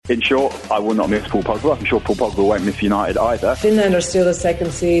In short, I will not miss Paul Pogba. I'm sure Paul Pogba won't miss United either. Finland are still a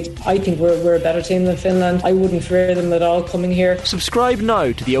second seed. I think we're a better team than Finland. I wouldn't fear them at all coming here. Subscribe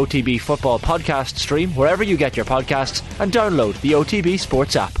now to the OTB Football Podcast stream wherever you get your podcasts and download the OTB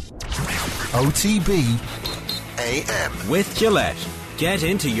Sports app. OTB AM. With Gillette. Get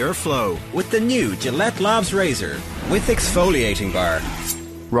into your flow with the new Gillette Labs Razor with exfoliating bar.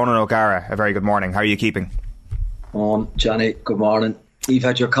 Ronan O'Gara, a very good morning. How are you keeping? Johnny, good morning. You've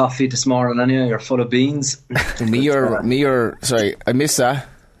had your coffee this morning, anyway. You're full of beans. Sorry, I missed that.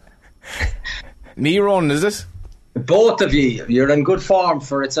 Me or Ronan, is it? Both of you. You're in good form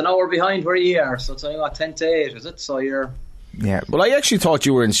for it's an hour behind where you are, so it's only 10 to 8, is it? So you're... Yeah. Well, I actually thought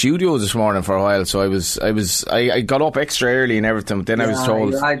you were in studio this morning for a while, so I got up extra early and everything, but then I was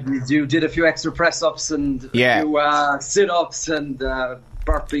told... You did a few extra press-ups and a few sit-ups and...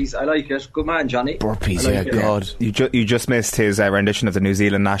 burpees. I like it. Good man, Johnny. Burpees, God. You just missed his rendition of the New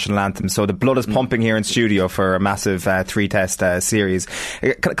Zealand national anthem, so the blood is pumping here in studio for a massive 3-test series.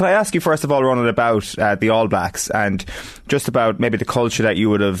 Can I ask you first of all, Ronald, about the All Blacks and just about maybe the culture that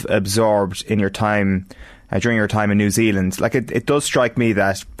you would have absorbed in your time during your time in New Zealand? Like, it does strike me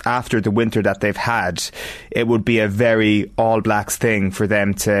that after the winter that they've had, it would be a very All Blacks thing for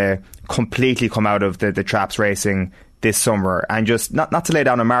them to completely come out of the traps racing this summer, and just not to lay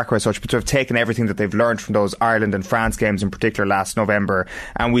down a marker as such, but to have taken everything that they've learned from those Ireland and France games in particular last November,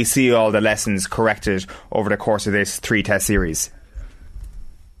 and we see all the lessons corrected over the course of this 3-test series.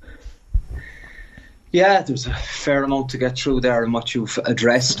 Yeah, there's a fair amount to get through there and what you've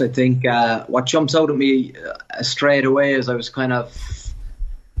addressed. I think what jumps out at me straight away is I was kind of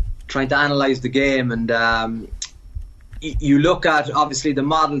trying to analyse the game, and you look at, obviously the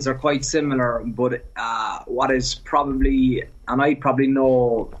models are quite similar, but what is probably, and I probably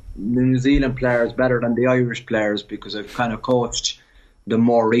know the New Zealand players better than the Irish players because I've kind of coached them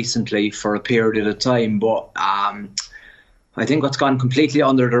more recently for a period of time, but I think what's gone completely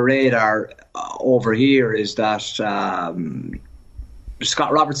under the radar over here is that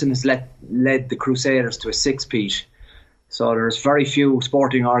Scott Robertson has led the Crusaders to a 6-peat. So there's very few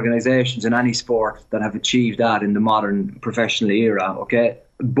sporting organisations in any sport that have achieved that in the modern professional era, okay?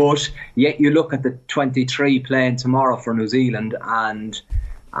 But yet you look at the 23 playing tomorrow for New Zealand, and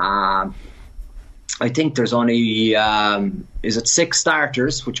I think there's only, 6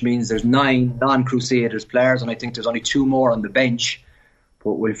 starters, which means there's 9 non-Crusaders players, and I think there's only 2 more on the bench.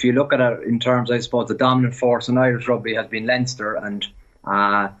 But if you look at it in terms, I suppose, the dominant force in Irish rugby has been Leinster, and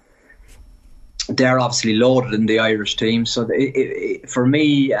they're obviously loaded in the Irish team. So for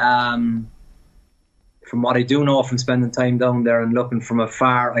me, from what I do know from spending time down there and looking from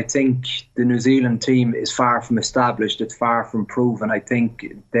afar, I think the New Zealand team is far from established. It's far from proven. I think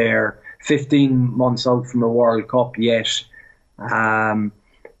they're 15 months out from a World Cup yet. In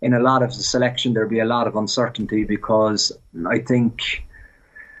a lot of the selection, there'll be a lot of uncertainty because I think...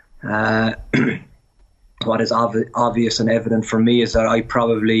 what is obvious and evident for me is that I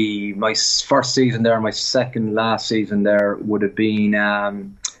probably, my first season there, my second last season there would have been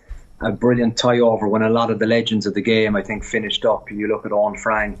a brilliant tie-over when a lot of the legends of the game, I think, finished up. You look at Owen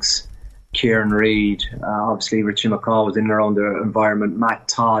Franks, Kieran Reid, obviously Richie McCaw was in and around the environment, Matt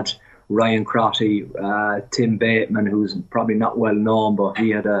Todd, Ryan Crotty, Tim Bateman, who's probably not well known, but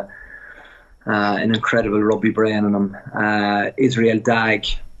he had an incredible rugby brain in him, Israel Dag.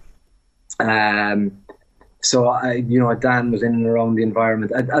 So, Dan was in and around the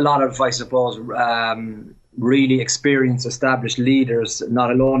environment. A lot of, I suppose, really experienced, established leaders,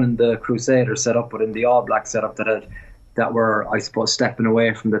 not alone in the Crusaders setup, but in the All Black setup that were, I suppose, stepping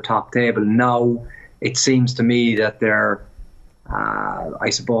away from the top table. Now, it seems to me that they're,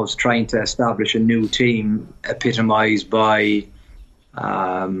 I suppose, trying to establish a new team epitomised by,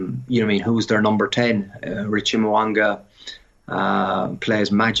 who's their number 10? Richie Mwanga. Plays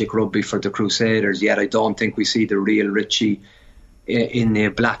magic rugby for the Crusaders, yet I don't think we see the real Richie in the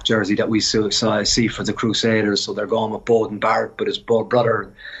black jersey that we see for the Crusaders. So they're going with Bowden Barrett, but his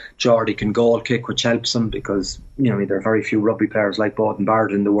brother Geordie can goal kick, which helps him because there are very few rugby players like Bowden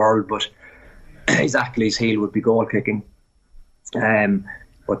Barrett in the world, but his Achilles heel would be goal kicking.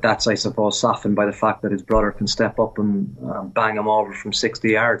 But that's, I suppose, softened by the fact that his brother can step up and bang him over from 60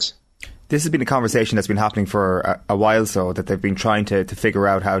 yards. This has been a conversation that's been happening for a while, so that they've been trying to figure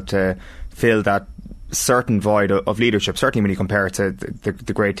out how to fill that certain void of leadership, certainly when you compare it to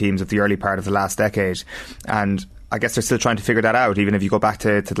the great teams of the early part of the last decade. And I guess they're still trying to figure that out. Even if you go back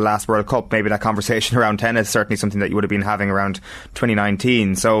to the last World Cup, maybe that conversation around tennis is certainly something that you would have been having around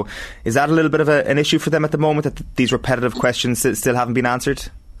 2019. So is that a little bit of an issue for them at the moment, that these repetitive questions still haven't been answered?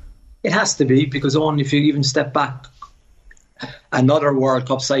 It has to be, because only if you even step back another World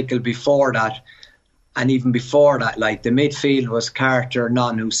Cup cycle before that. And even before that, like, the midfield was Carter,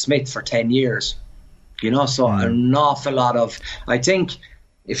 Nonu, Smith for 10 years. So an awful lot of... I think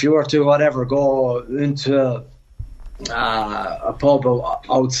if you were to, go into a pub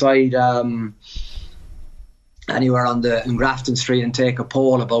outside anywhere in Grafton Street and take a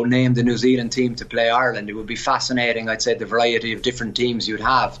poll about name the New Zealand team to play Ireland, it would be fascinating, I'd say, the variety of different teams you'd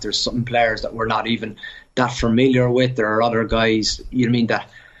have. There's some players that we're not even that familiar with. There are other guys, that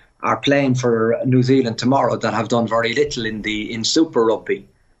are playing for New Zealand tomorrow that have done very little in Super Rugby.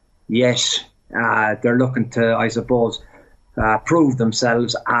 Yet they're looking to, I suppose, prove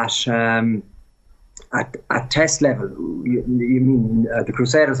themselves at test level. The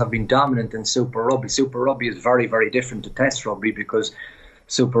Crusaders have been dominant in Super Rugby. Super Rugby is very, very different to Test Rugby, because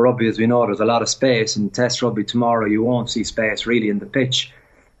Super Rugby, as we know, there's a lot of space. In Test Rugby tomorrow, you won't see space really in the pitch.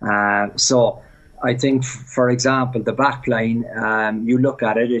 So I think, for example, the back line, you look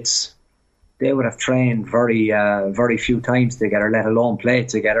at it, they would have trained very few times together, let alone play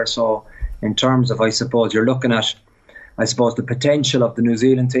together. So in terms of, I suppose, you're looking at, the potential of the New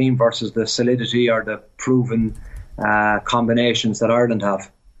Zealand team versus the solidity or the proven combinations that Ireland have.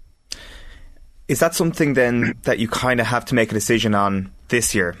 Is that something then that you kind of have to make a decision on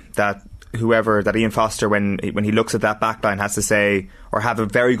this year? That Ian Foster, when he looks at that backline, has to say or have a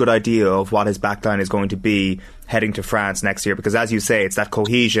very good idea of what his backline is going to be heading to France next year? Because, as you say, it's that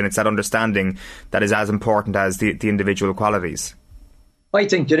cohesion, it's that understanding that is as important as the individual qualities. I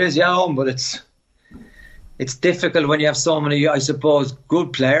think it is, but it's difficult when you have so many, I suppose,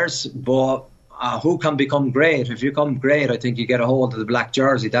 good players, but who can become great? If you become great, I think you get a hold of the black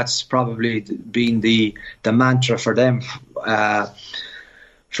jersey. That's probably been the mantra for them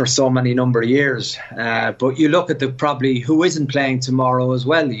for so many number of years. But you look at probably who isn't playing tomorrow as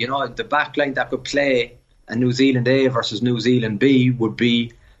well. The backline that could play a New Zealand A versus New Zealand B would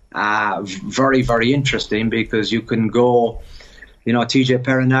be very, very interesting, because you can go, TJ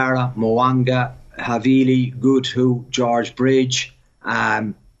Perinara, Mo'unga, Havili, Goodhue, George Bridge.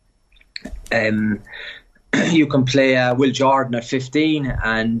 You can play Will Jordan at 15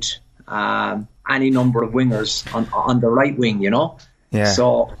 and any number of wingers on the right wing, Yeah.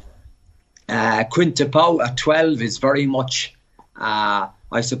 So Quinta Pau at 12 is very much, I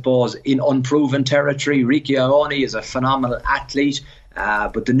suppose, in unproven territory. Ricky Ioni is a phenomenal athlete,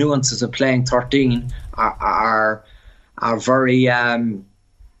 but the nuances of playing 13 are very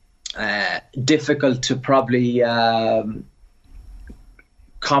difficult to probably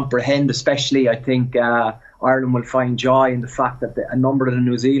comprehend. Especially, I think Ireland will find joy in the fact that a number of the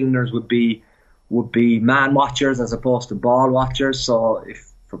New Zealanders would be man watchers as opposed to ball watchers. So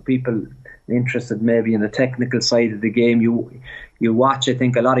if for people interested maybe in the technical side of the game, you watch, I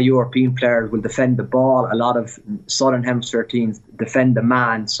think a lot of European players will defend the ball, a lot of Southern Hemisphere teams defend the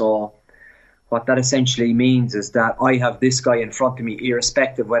man. So what that essentially means is that I have this guy in front of me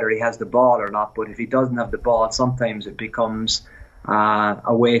irrespective whether he has the ball or not, but if he doesn't have the ball, sometimes it becomes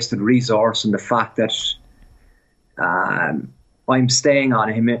a wasted resource, and the fact that I'm staying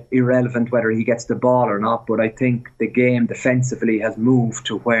on him, irrelevant whether he gets the ball or not. But I think the game defensively has moved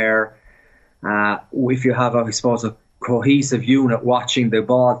to where if you have, I suppose, a cohesive unit watching the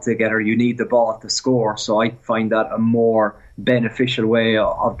ball together, you need the ball to score. So I find that a more beneficial way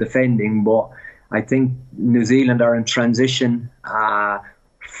of defending. But I think New Zealand are in transition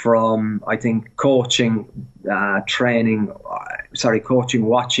from, I think, coaching, watching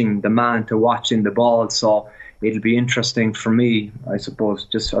the man to watching the ball. So it'll be interesting for me, I suppose,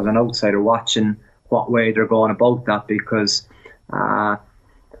 just as an outsider, watching what way they're going about that, because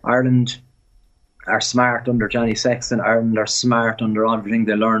Ireland are smart under Johnny Sexton. Ireland are smart under everything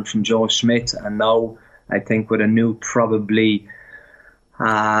they learned from Joe Schmidt, and now I think with a new probably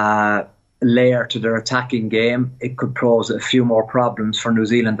layer to their attacking game, it could pose a few more problems for New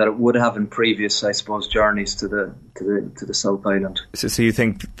Zealand that it would have in previous, I suppose, journeys to the South Island. So you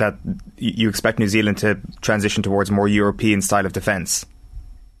think that you expect New Zealand to transition towards a more European style of defence?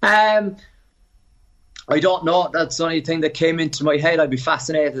 I don't know. That's the only thing that came into my head. I'd be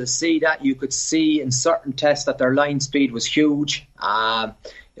fascinated to see that. You could see in certain tests that their line speed was huge. It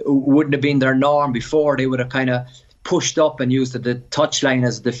wouldn't have been their norm before. They would have kind of pushed up and used the touchline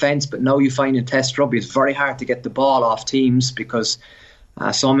as a defence, but now you find in Test Rugby it's very hard to get the ball off teams because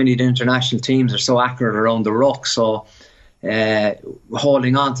so many of the international teams are so accurate around the ruck. So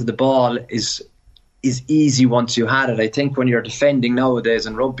holding on to the ball is easy once you had it. I think when you're defending nowadays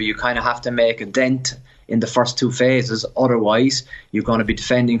in rugby, you kind of have to make a dent in the first two phases. Otherwise, you're going to be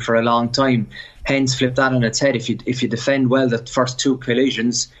defending for a long time. Hence, flip that on its head. If you defend well the first two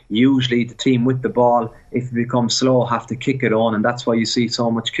collisions, usually the team with the ball, if it becomes slow, have to kick it on, and that's why you see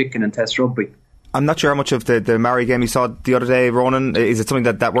so much kicking in Test rugby. I'm not sure how much of the Maori game you saw the other day, Ronan. Is it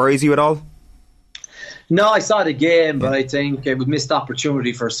something that worries you at all? No, I saw the game, but I think it was missed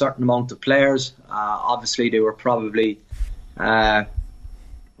opportunity for a certain amount of players. Obviously, they were probably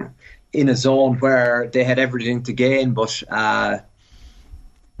in a zone where they had everything to gain, but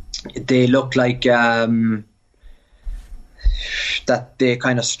they looked like that they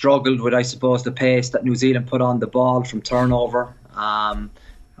kind of struggled with, I suppose, the pace that New Zealand put on the ball from turnover.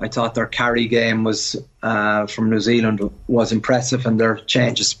 I thought their carry game was from New Zealand was impressive, and their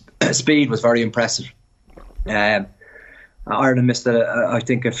change of speed was very impressive. Ireland missed, I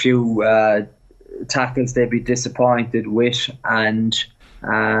think, a few tackles they'd be disappointed with, and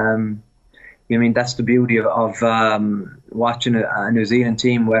that's the beauty of watching a New Zealand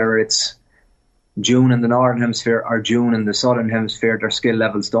team, whether it's June in the Northern Hemisphere or June in the Southern Hemisphere. Their skill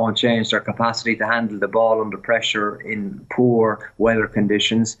levels don't change. Their capacity to handle the ball under pressure in poor weather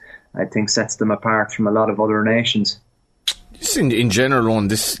conditions, I think, sets them apart from a lot of other nations. Just in general, on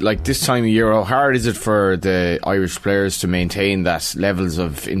this time of year, how hard is it for the Irish players to maintain that levels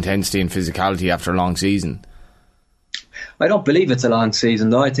of intensity and physicality after a long season? I don't believe it's a long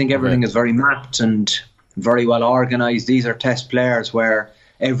season, though. I think everything is very mapped and very well organised. These are Test players where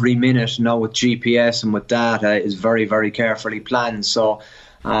every minute now with GPS and with data is very, very carefully planned. So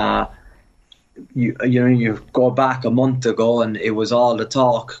you go back a month ago and it was all the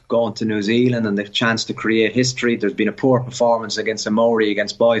talk going to New Zealand and the chance to create history. There's been a poor performance against the Maori,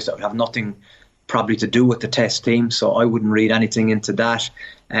 against boys that would have nothing probably to do with the Test team, so I wouldn't read anything into that.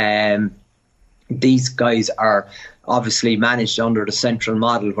 These guys are obviously managed under the central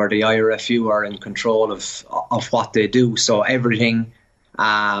model where the IRFU are in control of what they do, so everything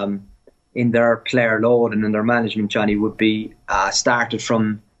in their player load and in their management, Johnny, would be started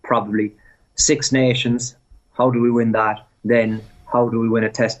from probably Six Nations. How do we win that? Then how do we win a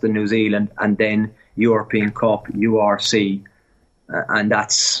Test in New Zealand? And then European Cup, URC. And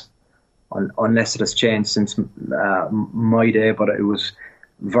that's, unless it has changed since my day, but it was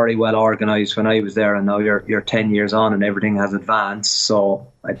very well organised when I was there, and now you're 10 years on and everything has advanced. So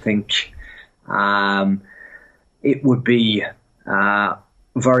I think it would be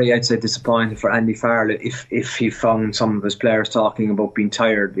very, I'd say, disappointing for Andy Farrell if he found some of his players talking about being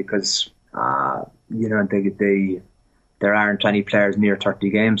tired, because there aren't any players near 30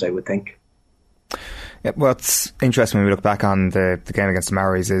 games, I would think. Yeah, what's interesting when we look back on the game against the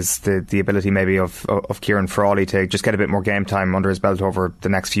Maoris is the ability maybe of Kieran Frawley to just get a bit more game time under his belt over the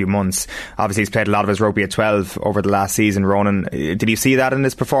next few months. Obviously he's played a lot of his rugby at 12 over the last season. Ronan, did you see that in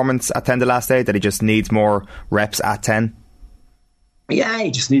his performance at 10 the last day, that he just needs more reps at 10? Yeah,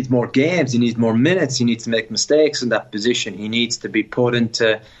 he just needs more games, he needs more minutes, he needs to make mistakes in that position, he needs to be put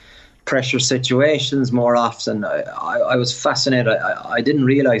into pressure situations more often. I was fascinated. I didn't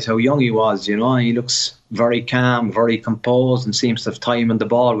realise how young he was. He looks very calm, very composed, and seems to have time on the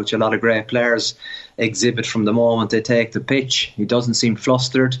ball, which a lot of great players exhibit from the moment they take the pitch. He doesn't seem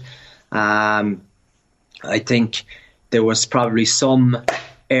flustered. I think there was probably some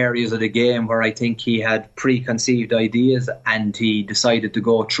areas of the game where I think he had preconceived ideas and he decided to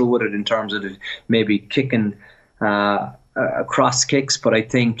go through with it in terms of maybe kicking cross kicks, but I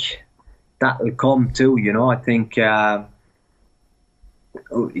think that will come too. I think he'll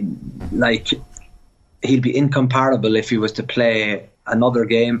be incomparable if he was to play another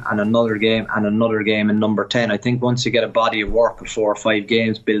game and another game and another game in number 10. I think once you get a body of work of 4 or 5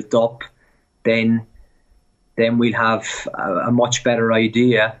 games built up, then we'll have a much better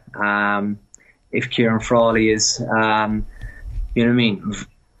idea if Kieran Frawley is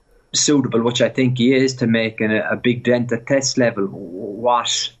suitable, which I think he is, to make a big dent at Test level.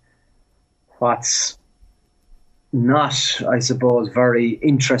 What's not, I suppose, very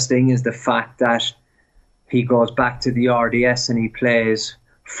interesting is the fact that he goes back to the RDS and he plays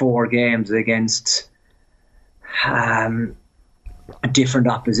 4 games against a different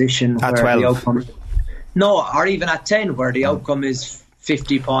opposition at where 12. the outcome, or even at 10, where the outcome is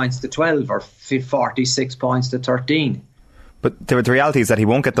 50 points to 12 or 46 points to 13. But the reality is that he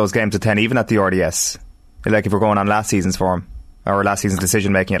won't get those games at 10 even at the RDS, like if we're going on last season's form or last season's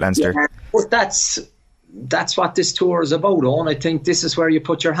decision making at Leinster. Yeah, but that's what this tour is about, Owen. I think this is where you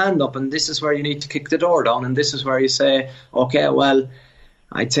put your hand up, and this is where you need to kick the door down, and this is where you say, okay, well,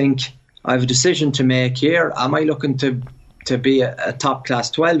 I think I have a decision to make here. Am I looking to be a top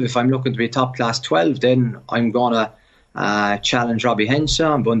class 12? If I'm looking to be a top class 12, then I'm going to challenge Robbie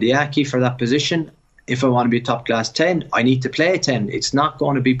Henshaw and Bundy Aki for that position. if I want to be a top class 10, I need to play 10. It's not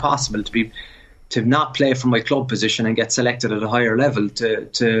going to be possible to not play from my club position and get selected at a higher level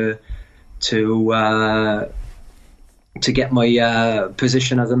to get my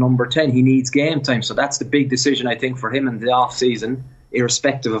position as a number 10. He needs game time, so that's the big decision I think for him in the off season,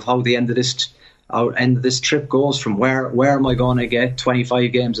 irrespective of how the end of this trip goes. From where am I going to get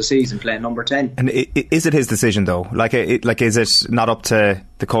 25 games a season playing number 10? And is it his decision though? Is it not up to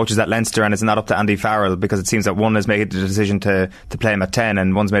the coaches at Leinster, and is it not up to Andy Farrell? Because it seems that one has made the decision to play him at 10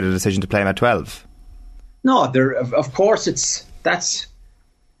 and one's made a decision to play him at 12. No, of course that's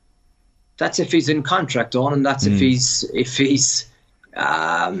if he's in contract on, and that's if he's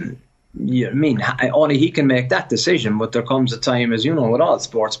only he can make that decision. But there comes a time, as you know, with all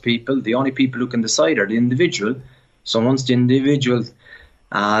sports people, the only people who can decide are the individual. So once the individual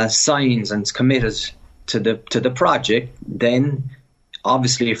signs and is committed to the project, then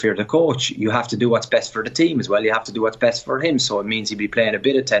obviously if you're the coach, you have to do what's best for the team as well. You have to do what's best for him. So it means he'll be playing a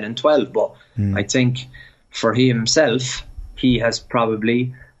bit of 10 and 12. But I think for himself, he has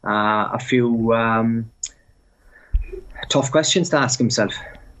probably a few tough questions to ask himself.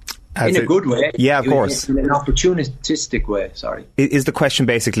 In a good way. Yeah, of course. In an opportunistic way, sorry. Is the question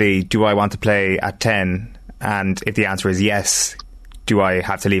basically, do I want to play at 10? And if the answer is yes, do I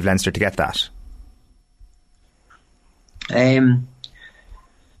have to leave Leinster to get that? I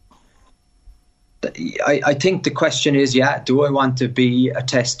think the question is, do I want to be a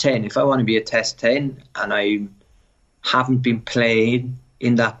Test 10? If I want to be a Test 10 and I haven't been playing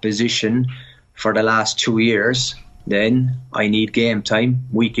in that position for the last 2 years, then I need game time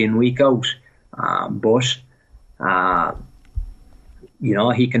week in, week out. But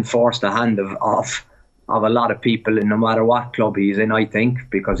he can force the hand of a lot of people, in no matter what club he's in, I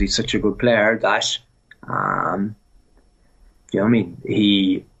think, because he's such a good player that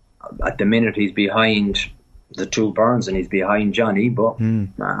he at the minute he's behind the two Burns and he's behind Johnny, but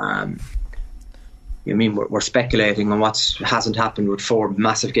we're speculating on what hasn't happened with 4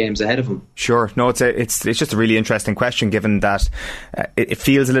 massive games ahead of him. Sure. No, it's just a really interesting question, given that it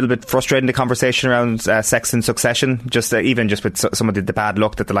feels a little bit frustrating, the conversation around Sexton's succession, even with some of the bad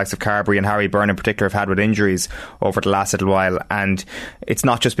luck that the likes of Carberry and Harry Byrne in particular have had with injuries over the last little while. And it's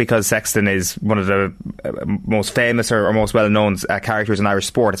not just because Sexton is one of the most famous or most well-known characters in Irish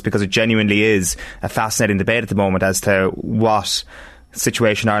sport. It's because it genuinely is a fascinating debate at the moment as to what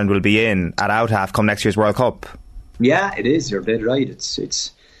situation Ireland will be in at out half come next year's World Cup. Yeah, it is. You're dead right.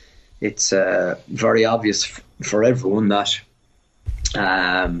 It's very obvious for everyone that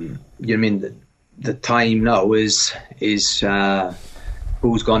the time now is who's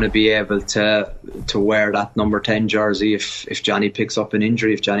going to be able to wear that number 10 jersey if Johnny picks up an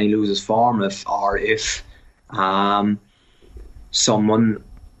injury, if Johnny loses form, if someone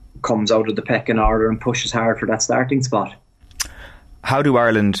comes out of the pecking order and pushes hard for that starting spot. How do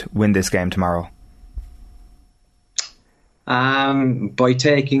Ireland win this game tomorrow? By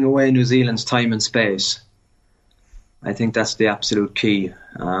taking away New Zealand's time and space. I think that's the absolute key.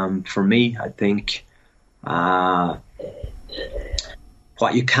 For me, I think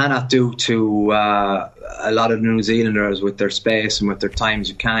what you cannot do to a lot of New Zealanders with their space and with their times,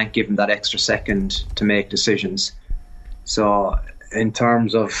 you can't give them that extra second to make decisions. So in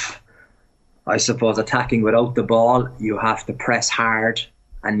terms of, I suppose, attacking without the ball, you have to press hard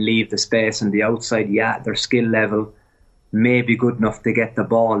and leave the space on the outside. Yeah, their skill level may be good enough to get the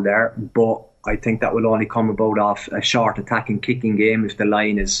ball there, but I think that will only come about off a short attacking kicking game if the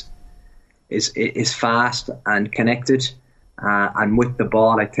line is fast and connected. And with the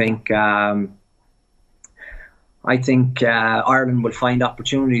ball, I think Ireland will find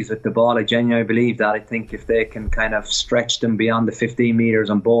opportunities with the ball. I genuinely believe that. I think if they can kind of stretch them beyond the 15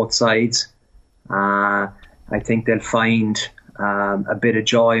 metres on both sides, I think they'll find a bit of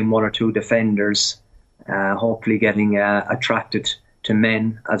joy in one or two defenders, hopefully getting attracted to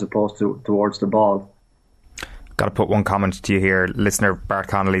men as opposed to towards the ball. Got to put one comment to you here. Listener Bart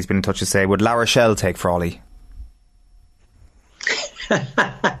Connolly's been in touch to say, would La Rochelle take Frawley?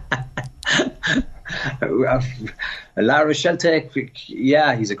 La Rochelle take,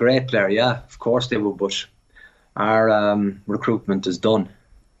 yeah, he's a great player, yeah, of course they would, but our recruitment is done.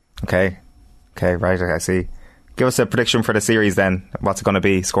 Okay, right, I see. Give us a prediction for the series then. What's it going to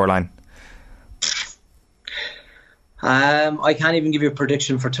be, scoreline? I can't even give you a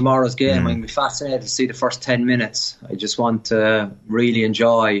prediction for tomorrow's game. I'm going to be fascinated to see the first 10 minutes. I just want to really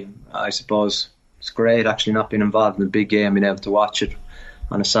enjoy, I suppose. It's great actually not being involved in a big game, being able to watch it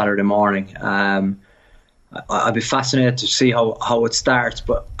on a Saturday morning. I'd be fascinated to see how it starts,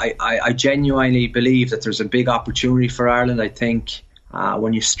 but I genuinely believe that there's a big opportunity for Ireland. I think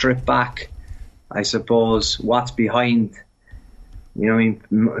when you strip back I suppose what's behind. You know, in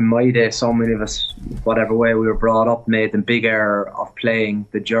my day, so many of us, whatever way we were brought up, made the big error of playing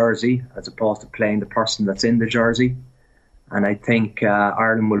the jersey as opposed to playing the person that's in the jersey. And I think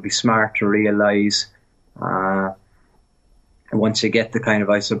Ireland will be smart to realise, once you get the kind of,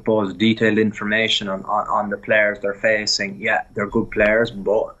 I suppose, detailed information on the players they're facing, yeah, they're good players,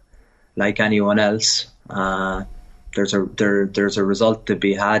 but like anyone else, there's a result to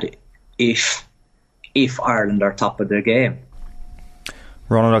be had if Ireland are top of their game.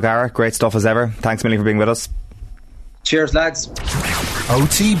 Ronan O'Gara, great stuff as ever. Thanks a million for being with us. Cheers, lads.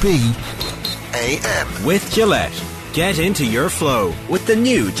 OTB AM. With Gillette. Get into your flow with the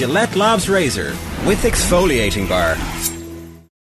new Gillette Labs Razor with exfoliating bar.